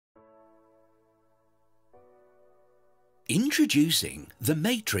Introducing the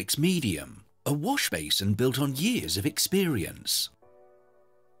Matrix Medium, a wash basin built on years of experience.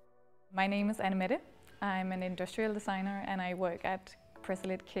 My name is Anne-Mette. I'm an industrial designer and I work at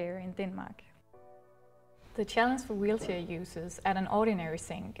Presolid Care in Denmark. The challenge for wheelchair users at an ordinary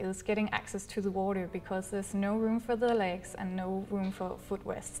sink is getting access to the water because there's no room for the legs and no room for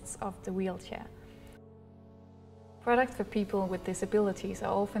footrests of the wheelchair. Products for people with disabilities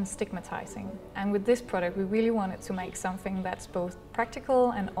are often stigmatizing, and with this product we really wanted to make something that's both practical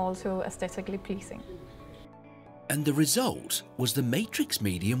and also aesthetically pleasing. And the result was the Matrix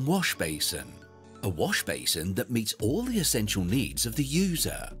Medium wash basin, a wash basin that meets all the essential needs of the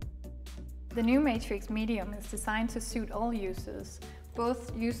user. The new Matrix Medium is designed to suit all users,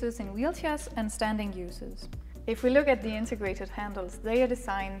 both users in wheelchairs and standing users. If we look at the integrated handles, they are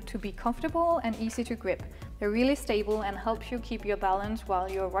designed to be comfortable and easy to grip. They're really stable and help you keep your balance while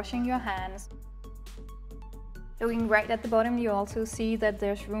you're washing your hands. Looking right at the bottom, you also see that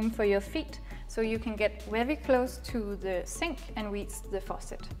there's room for your feet, so you can get very close to the sink and reach the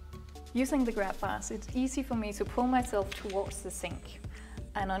faucet. Using the grab bars, it's easy for me to pull myself towards the sink.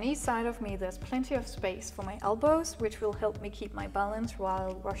 And on each side of me there's plenty of space for my elbows, which will help me keep my balance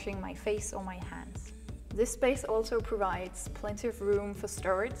while washing my face or my hands. This space also provides plenty of room for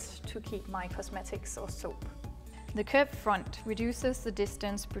storage to keep my cosmetics or soap. The curved front reduces the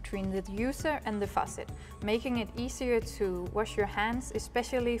distance between the user and the faucet, making it easier to wash your hands,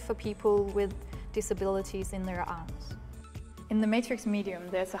 especially for people with disabilities in their arms. In the Matrix Medium,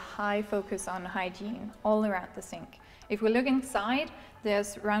 there's a high focus on hygiene all around the sink. If we look inside,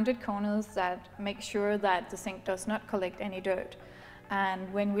 there's rounded corners that make sure that the sink does not collect any dirt.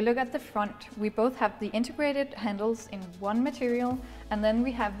 And when we look at the front, we both have the integrated handles in one material, and then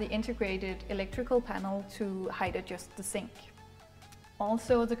we have the integrated electrical panel to height adjust the sink.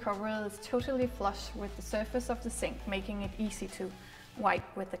 Also, the cover is totally flush with the surface of the sink, making it easy to wipe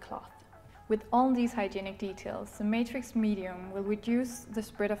with the cloth. With all these hygienic details, the Matrix Medium will reduce the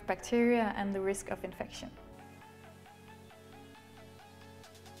spread of bacteria and the risk of infection.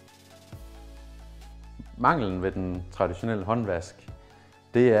 Manglen ved den traditionelle håndvask,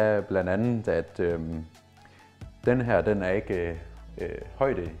 det er blandt andet, at den her den er ikke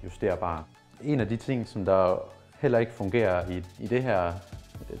højdejusterbar. En af de ting, som der heller ikke fungerer i det her,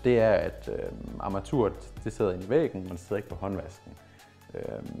 det er, at armaturet det sidder inde i væggen, men det sidder ikke på håndvasken.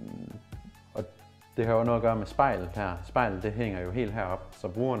 Og det har jo noget at gøre med spejlet her. Spejlet det hænger jo helt herop, så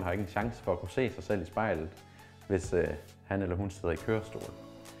brugeren har ikke en chance for at kunne se sig selv i spejlet, hvis han eller hun sidder i kørestol.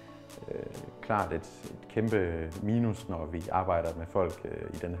 Klart et kæmpe minus, når vi arbejder med folk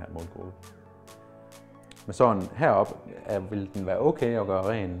i den her målgruppe. Men sådan heroppe vil den være okay at gøre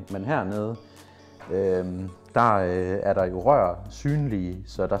ren, men hernede, der er der jo rør synlige,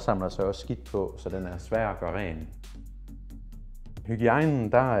 så der samler sig også skidt på, så den er svær at gøre ren.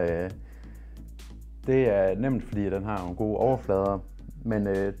 Hygiejnen, det er nemt, fordi den har nogle gode overflader,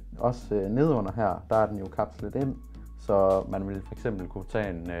 men også nedunder her, der er den jo kapslet ind, så man vil for eksempel kunne tage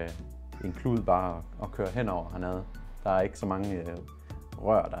en klud bare og køre henover hernede. Der er ikke så mange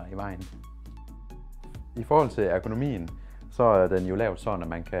rør der i vejen. I forhold til ergonomien, så er den jo lavet sådan, at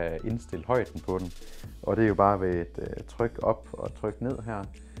man kan indstille højden på den. Og det er jo bare ved et tryk op og tryk ned her.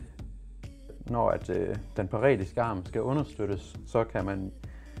 Når den paretiske arm skal understøttes, så kan man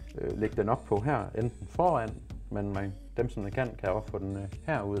lægge den op på her, enten foran, men dem som kan også få den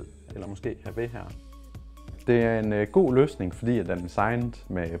herud, eller måske herved her. Det er en god løsning, fordi den er designet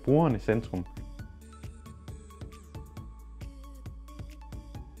med brugeren i centrum.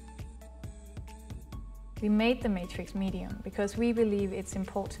 We made the Matrix Medium because we believe it's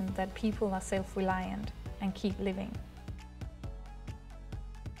important that people are self-reliant and keep living.